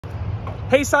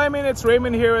Hey Simon, it's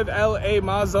Rhaymon here with LA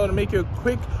Mazda to make you a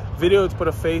quick video to put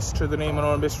a face to the name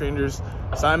unknown strangers.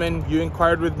 Simon, you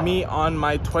inquired with me on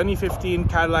my 2015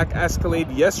 Cadillac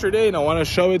Escalade yesterday, and I want to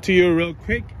show it to you real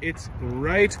quick. It's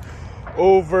right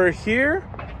over here.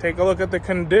 Take a look at the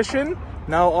condition.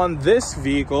 Now on this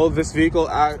vehicle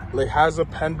actually has a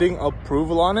pending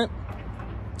approval on it,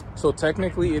 so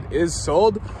technically it is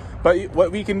sold. But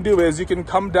what we can do is you can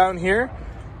come down here,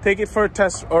 take it for a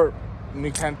test, or we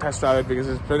can't test drive it because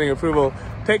it's pending approval.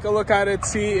 Take a look at it,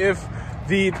 see if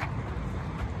the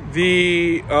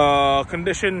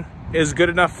condition is good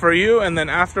enough for you, and then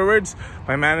afterwards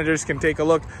my managers can take a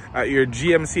look at your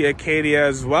GMC Acadia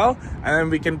as well, and then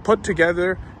we can put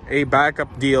together a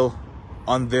backup deal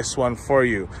on this one for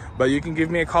you. But you can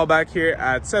give me a call back here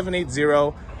at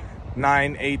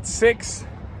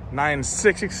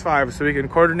 780-986-9665 so we can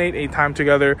coordinate a time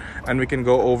together and we can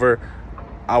go over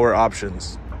our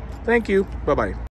options. Thank you. Bye-bye.